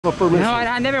For permission. No,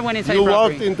 I never went inside you your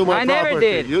property. walked into my property. I never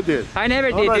did. You did. I never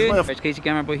did, dude. Education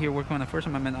camera boy here working on the First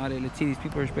Amendment audit. Let's see these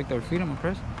people respect our freedom of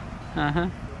press.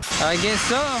 I guess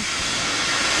so.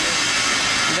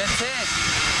 That's it.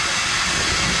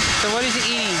 So what is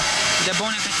he eating? The Bon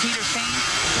Appetit or Shane?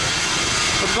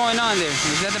 What's going on there?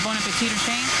 Is that the Bon Appetit or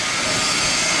Shane?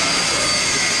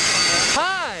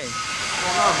 Hi! What's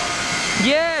going on?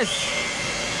 Yes!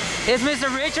 Is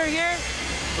Mr. Richard here?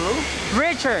 Who?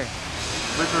 Richard.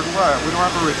 Richard what? We don't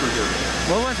have a Richard here.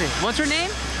 What was it? What's your name?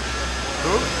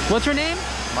 Who? What's your name?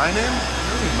 My name?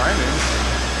 Really, my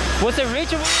name. What's it,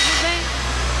 Richard? What was his name?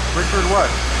 Richard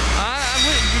what?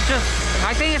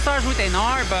 I think it starts with an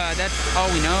R, but that's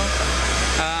all we know.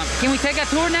 Can we take a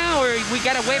tour now, or we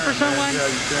gotta wait for someone?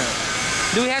 Yeah, you can.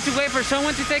 Do we have to wait for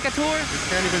someone to take a tour? You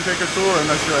can't even take a tour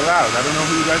unless you're allowed. I don't know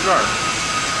who you guys are.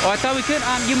 Oh, I thought we could.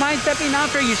 You mind stepping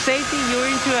out for your safety? You're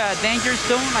into a dangerous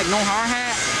zone, like no hard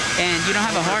hat, and you don't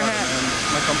have a hard hat.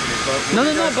 My company, but No,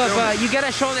 but you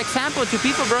gotta show the example to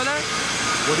people, brother.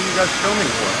 What are you guys filming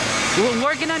for? We're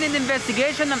working on an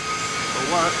investigation. For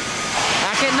what?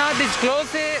 I cannot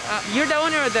disclose it. You're the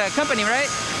owner of the company, right?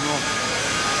 No,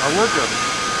 I work there.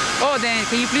 Oh, then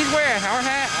can you please wear a hard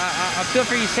hat? I feel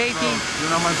for your safety. No,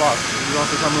 you're not my boss. You don't have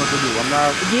to tell me what to do. I'm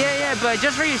not. Yeah, but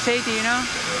just for your safety, you know.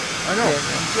 I know. Yeah.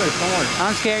 I'm good. Don't worry.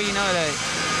 I'm scared, you know, that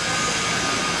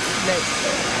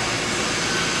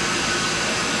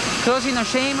closing no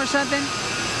shame or something.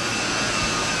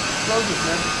 Close it,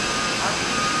 man.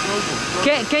 Close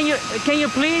it. Can you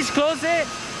please close it?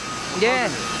 Yeah.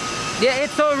 Yeah,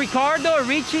 it's so Ricardo or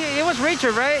Richie. It was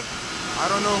Richard, right? I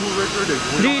don't know who Richard is.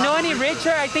 Do you know any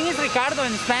Richard? I think it's Ricardo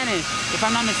in Spanish, if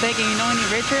I'm not mistaken. You know any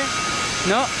Richard?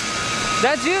 No.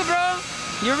 That's you, bro.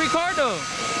 You're Ricardo.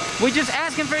 We're just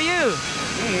asking for you.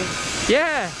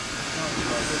 Yeah.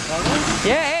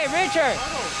 Yeah, hey, Richard.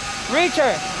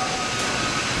 Richard.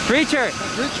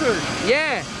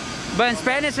 Yeah. But in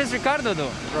Spanish it's Ricardo,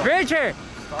 though. Bro, Richard.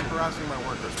 Stop harassing my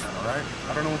workers, man, all right?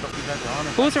 I don't know what the fuck you're on.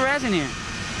 Who's harassing here?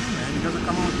 Man, you guys are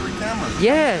coming with 3 cameras.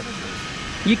 Yeah.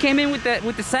 You came in with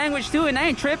the sandwich too, and I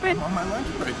ain't tripping. I'm on my lunch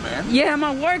break, man. Yeah, I'm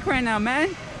at work right now,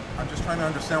 man. I'm just trying to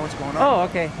understand what's going on. Oh,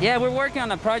 okay. Yeah, we're working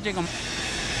on a project.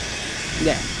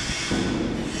 Yeah.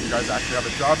 You guys actually have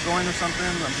a job going or something?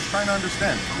 I'm just trying to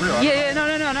understand, for real. Yeah, no.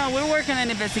 We're working on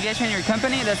an investigation in your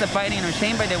company. That's a biting or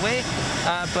shame, by the way.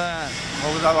 But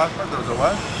what was that last part? There was a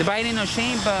what? The biting or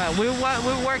shame, but we're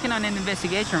working on an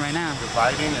investigation right now. The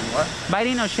biting and what?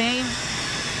 Biting or shame.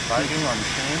 Biting on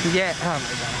shame? Yeah. Oh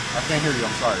my God. I can't hear you.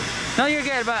 I'm sorry. No, you're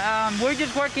good. But we're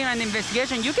just working on an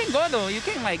investigation. You can go though. You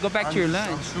can like go back to your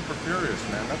lunch. I'm super curious,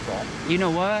 man. That's all. You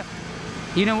know what?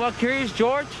 Curious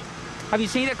George? Have you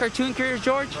seen the cartoon Curious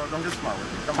George? No, don't get smart with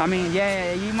me. Come on. I mean,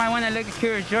 yeah, you might want to look at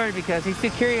Curious George because he's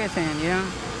still curious, and you know,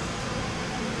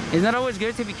 it's not always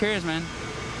good to be curious, man. No,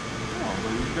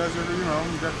 but you guys are, you know,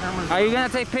 you got cameras. Are you gonna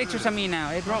take pictures of me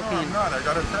now? It's broken. No, I'm not. I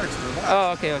got a text. Relax.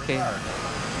 Oh, okay.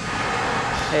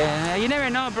 Yeah, you never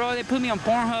know, bro. They put me on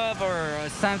Pornhub or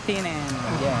something, and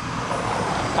yeah,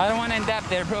 I don't want to end up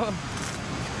there, bro.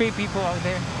 Creep people out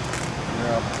there.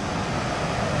 Yeah.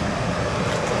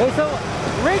 Hey, so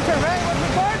Richard, right? What's the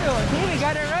car doing? See, we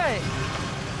got it right.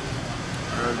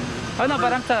 Oh no,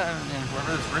 but I'm yeah.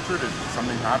 Whoever is Richard, is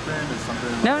something happened? Is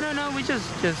something? No. We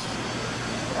just. All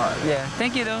right. Yeah.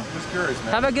 Thank you, though. I'm just curious,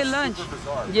 man. Have a good lunch. Super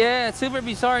bizarre. Yeah, it's super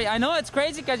bizarre. I know it's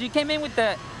crazy because you came in with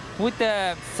the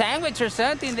sandwich or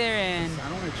something there, and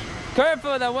Sandwich.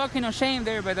 careful that walking no shame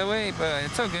there, by the way, but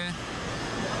it's so good.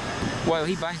 Well,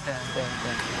 he buys that.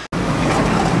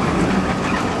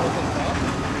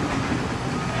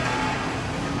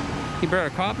 He brought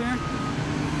a cop here? Okay,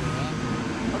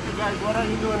 guys, what are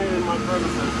you doing here in my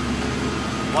premises?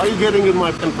 Why are you getting in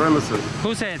my premises?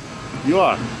 Who said? You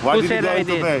are. Why Who did you said go I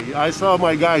into did? bay? I saw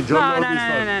my guy, John.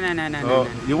 No.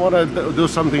 You want to do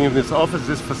something in this office,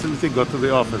 this facility, go to the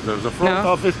office. There's a front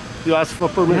office. You ask for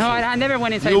permission. No, I never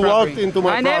went inside you property. walked into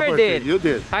my property. I never did. You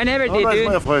did. I never did, Don't raise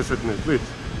dude. my voice at me, please.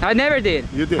 I never did.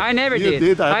 You did. I never You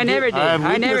did. I never did. I have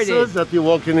I never witnesses did. that you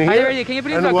walk in here. I never did. Can you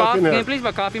please and back walk off? in Can here. you please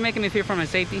back off? You're making me fear for my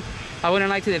safety. I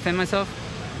wouldn't like to defend myself.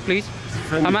 Please.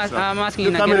 Defend I'm yourself. asking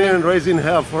You're you. coming in and raising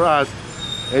hell for us,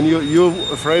 and you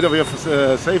afraid of your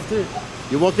safety?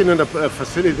 You walk in a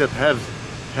facility that has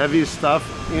heavy stuff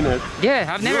in it.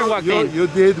 Yeah, I've never walked in. You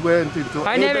went into.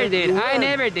 I never did. I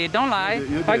never did. Don't lie.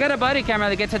 You I got a body camera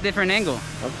that gets a different angle.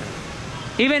 Okay.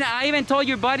 I even told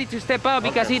your buddy to step out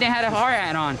because he didn't have a hard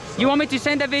hat on. You want me to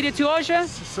send the video to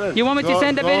OSHA? You want me to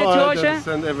send the video to OSHA?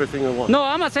 Send everything you want. No,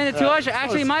 I'm gonna send it to OSHA.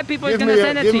 Actually, my people are gonna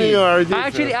send it to you.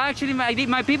 Actually,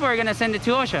 my people are gonna send it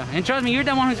to OSHA. And trust me, you're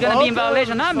the one who's gonna be in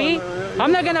violation, not me.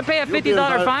 I'm not gonna pay a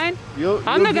 $50 fine.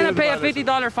 I'm not gonna pay a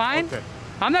 $50 fine.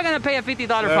 I'm not gonna pay a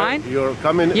 $50 fine. You're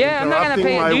coming. Yeah, I'm not gonna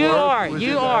pay. You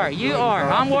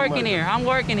are. I'm working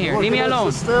interrupting here. Leave me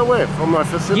alone. Stay away from my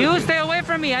facility. You stay away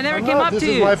from me. I never came up to you. This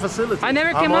is my facility. I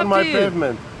never came up to you.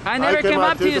 Pavement. I never came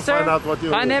up to you, sir.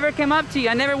 I never came up to you.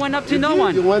 I never went up to no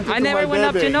one. I never went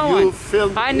up to no one.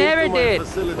 I never did.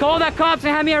 Call the cops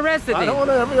and have me arrested. I don't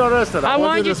want to have you arrested. I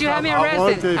want you to have me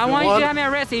arrested. I want you to have me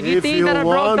arrested. If you think that I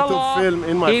broke the law,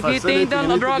 if you think that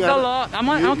I broke the law, I'm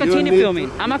gonna continue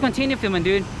filming. I'm gonna continue filming,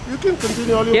 dude. You can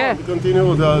continue all you want.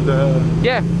 Continue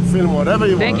the film whatever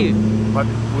you want. Thank you. But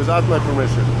without my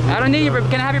permission. I don't need your.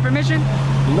 Can I have your permission?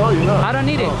 No, you're not. I don't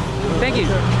need it. Thank you.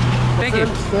 Thank you.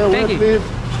 Thank you.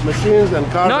 Machines and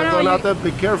cars are going out there. Be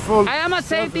careful. I am a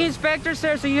safety inspector,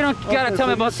 sir, so you don't gotta tell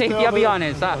me about safety. I'll be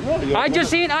honest. I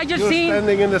just seen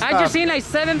like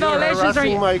 7 violations from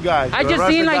you. I just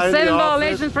seen like 7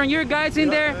 violations from your guys in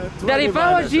there. That if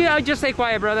I was you, I'd just stay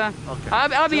quiet, brother.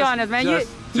 I'll be honest, man.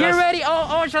 You're ready.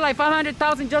 Oh, shall like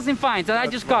 500,000 just in fines that I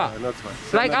just caught.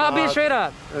 Like I'll be straight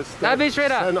up. I'll be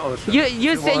straight up.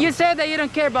 You said that you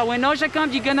don't care, but when OSHA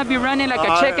comes, you're gonna be running like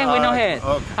a chicken with no head.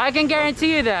 I can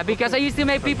guarantee you that because I used to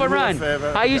make people run.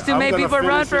 I used to make people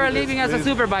run for a living as a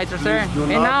supervisor, sir. And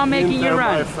now I'm making you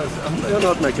run. You're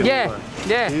not making me run.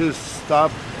 Yeah. You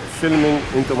stop filming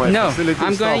into my facility. No,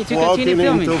 I'm going to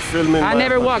continue filming. I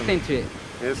never walked into it.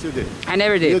 Yes, you did. I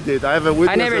never did. You did. I have a witness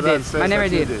I never that did. says I never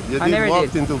did. You I never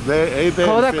walked did. into a bay.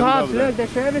 Call the cops. Look, the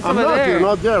sheriff is over there. You're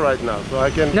not there right now, so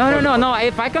I can. No.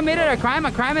 If I committed a crime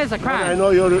is a crime. I know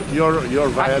you're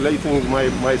violating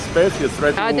my space. You're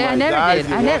threatening my guys.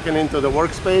 You're walking into the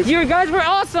workspace. Your guys were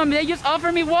awesome. They just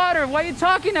offered me water. What are you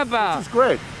talking about? This is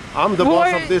great. I'm the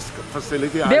boss of this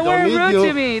facility. They weren't rude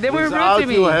to me. They weren't rude to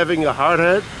me. Without you having a hard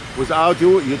head, without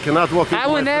you cannot walk into my facility. I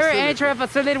would never enter a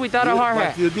facility without a hard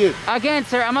hat. But you did. Again,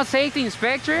 sir, I'm a safety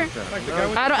inspector.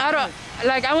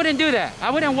 I wouldn't do that. I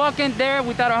wouldn't walk in there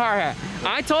without a hard hat.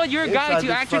 I told your guy to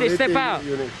actually step out.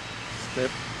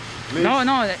 Please. No.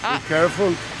 Be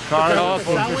careful.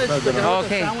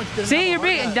 Okay. See, you're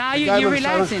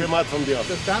relaxing. Came out from the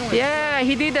office. Yeah,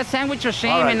 he did the sandwich of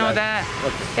shame and all that.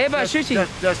 Okay. Hey, but Shushi.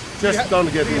 Just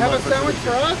don't get in my facility. Do you have a sandwich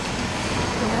for us?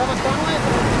 Do you have a sandwich?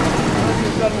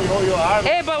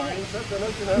 Hey, but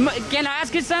can I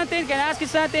ask you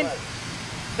something?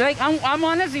 Like I'm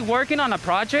honestly working on a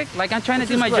project. Like I'm trying to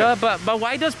do my job, but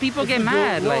why does people get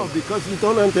mad? No, because you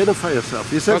don't identify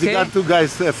yourself. You said you got 2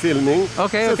 guys filming.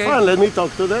 Okay. Fine, let me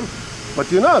talk to them. But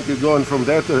you're not. You're going from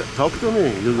there to talk to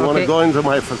me. You want to go into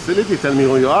my facility, tell me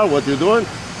who you are, what you're doing,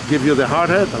 give you the hard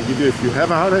hat. I'll give you if you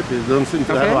have a hard hat. You don't seem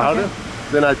to have a hard hat.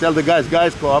 Then I tell the guys,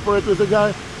 cooperate with the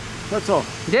guy. That's all.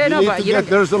 Yeah,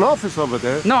 there's an office over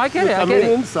there. No, I get it. You come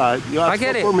inside. You ask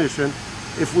for permission.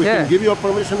 If we can give you a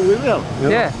permission, we will. You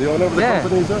know, the owner of the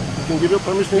company, sir, we can give you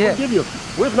permission, we'll give you.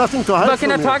 We have nothing to hide. But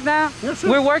can I talk now? Yeah, sure.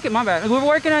 We're working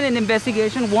on an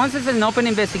investigation. Once it's an open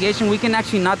investigation, we can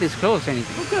actually not disclose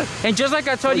anything. Okay. And just like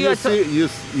I told you,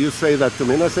 you say that to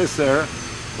me, and I say, sir,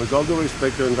 with all due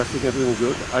respect, you're investigating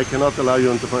good. I cannot allow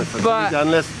you into my facility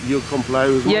unless you comply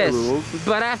with my rules.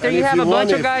 But after you have a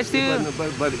bunch of guys too.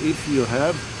 But if you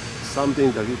have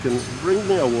something that you can bring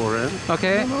me a warrant.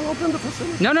 Okay. Open the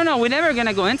facility. No. We're never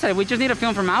gonna go inside. We just need to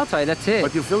film from outside. That's it.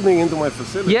 But you're filming into my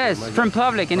facility. Yes, from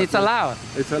public, and it's allowed.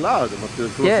 It's allowed, but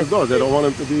close the door. They don't want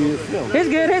him to be filmed. He's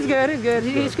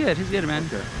good. He's good, man.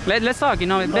 Okay. Let's talk. You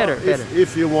know, better.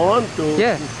 If you want to.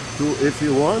 Yeah. If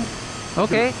you want.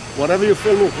 Okay. Whatever you're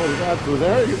filming from that to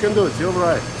there, you can do it. It's your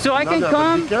right. So I can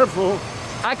come. Be careful.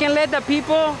 I can let the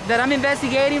people that I'm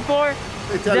investigating for.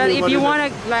 That if you want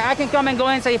to, like, I can come and go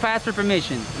inside if I ask for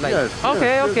permission. Like, yes.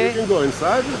 Okay. You can go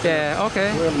inside. Yeah.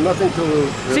 Okay. We have nothing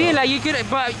to. See, like you could,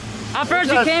 but at first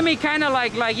you came in kind of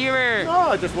like you were.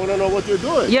 No, I just want to know what you're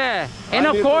doing. Yeah, and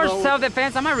of course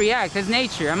self-defense. I'm gonna react. It's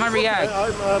nature. I'm gonna react.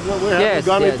 We have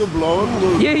gun into blown.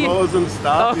 We'll close and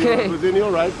stop. Okay. You're within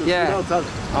your right to sit outside.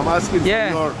 I'm asking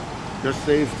for your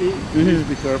safety. Please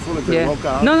be careful if you walk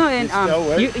out. No, and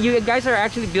you guys are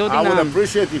actually building. I would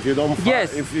appreciate if you don't.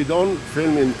 If you don't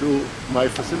film into my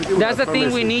facility. That's the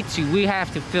thing we need to. We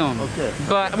have to film. Okay.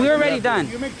 But we're already done.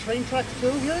 You make train tracks too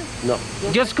here? No.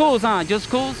 Just schools, huh? Just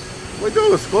schools. We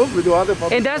do schools. We do other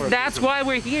public. And that's why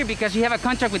we're here, because you have a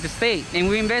contract with the state, and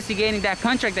we're investigating that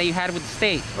contract that you had with the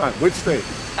state. Right. Which state?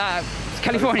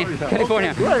 California.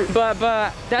 California. Okay, great. But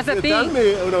that's the You thing. tell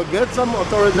me, get some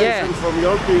authorization Yeah. from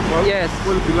your people. Yes.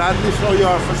 We'll gladly show you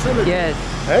our facility. Yes.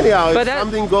 Anyhow, But if that-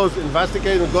 something goes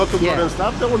investigate and go to court Yeah. and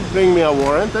stuff, they will bring me a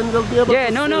warrant and they'll be able Yeah,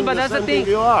 to no, sue but the that's the same thing.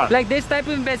 You are. Like this type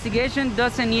of investigation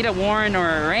doesn't need a warrant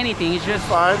or anything. It's just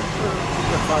fine.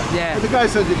 Fine. Yeah. But the guy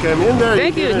said you came in there.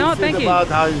 Thank you. didn't No, think thank you. about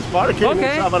how he's parking and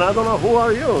Okay. stuff, and I don't know who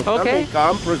are you. Tell Okay. me,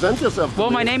 come, present yourself. To well,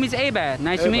 me. my name is Abad.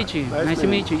 Nice to Hey, meet you. man, Nice to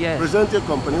meet you. Yes. Present your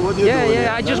company. What are you Yeah, doing? yeah,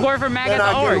 here? I just work for Mag Then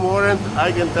at the I org. can warrant.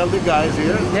 I can tell the guys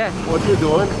here. Yeah. What you're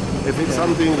doing. If it's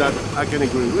something that I can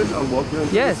agree with, I'll walk you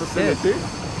into Yes, the facility.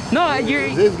 No, you're.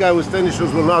 This guy with tennis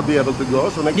shoes will not be able to go.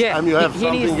 So next Yeah. time you have he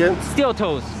something needs in, steel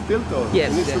toes. still told.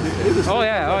 Yes, It needs yes. to be. It is Oh,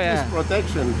 yeah, oh, at yeah. least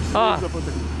protection. Ah. Needs the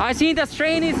protection. I seen the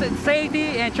training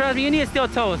safety and trust me, you need steel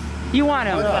toes. You want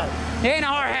them. It ain't a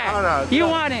hard hat. Alright, You yeah.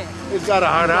 want it. It's got a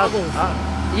hard hat.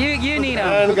 You need them.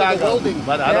 And goggles.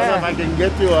 But I don't know Yeah. if I can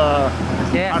get you a.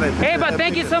 Yeah. Alright, Hey, but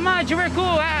thank you because- so much. You were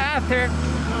cool after.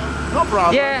 No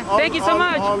problem. Yeah, thank you so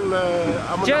much.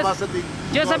 I'm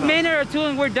Just a minute or two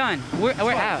and we're done. We're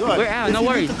out. Good. We're out. If No you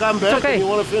worries. need to come back It's okay. and you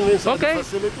want to film inside Okay. the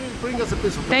facility, bring us a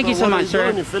piece of paper. Thank you so What much, are you sir.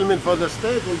 doing? You're filming for the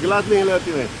state. We'll gladly let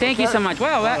you in. Thank you Okay? so much.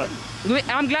 Well, All right.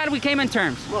 I'm glad we came in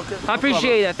terms. Okay, I no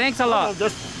appreciate problem. it. Thanks a No, lot.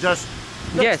 just next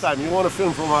Yes. time you want to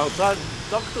film from outside,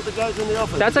 talk to the guys in the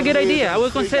office. That's a good Me and idea. I will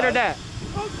three consider guys. that.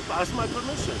 Ask my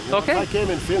permission. You know, Okay. If I came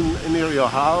and filmed near your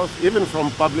house, even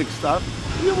from public stuff,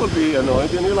 you will be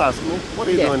annoyed and you'll ask me, what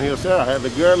are you Yeah. doing here, sir? I have a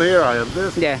girl here, I have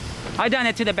this. Yeah. I done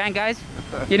it to the bank guys.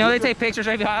 You know, they take pictures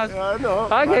of your house. Yeah, I know.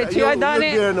 I get you. I done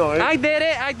you'll Be it. annoyed. I did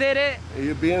it. I did it.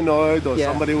 You'd be annoyed, or Yeah.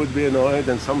 somebody would be annoyed,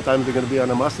 and sometimes they're going to be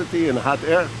animosity and hot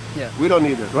air. Yeah. We don't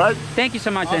need it, right? Thank you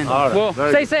so much, then. All right, Well,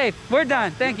 very stay good. safe. We're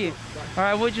done. Thank you. All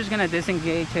right, we're just gonna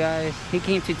disengage, guys. He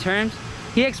came to terms.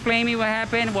 He explained me what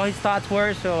happened, what his thoughts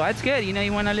were. So that's good. You know,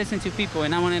 you want to listen to people,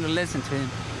 and I wanted to listen to him.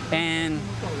 And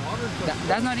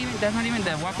that's not even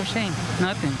the what we're saying.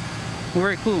 Nothing.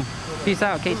 We're cool. Peace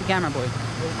out, Casey Camera Boy.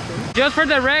 Just for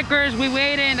the records, we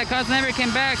waited and the cops never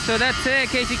came back. So that's it,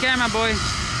 Casey Camera Boy.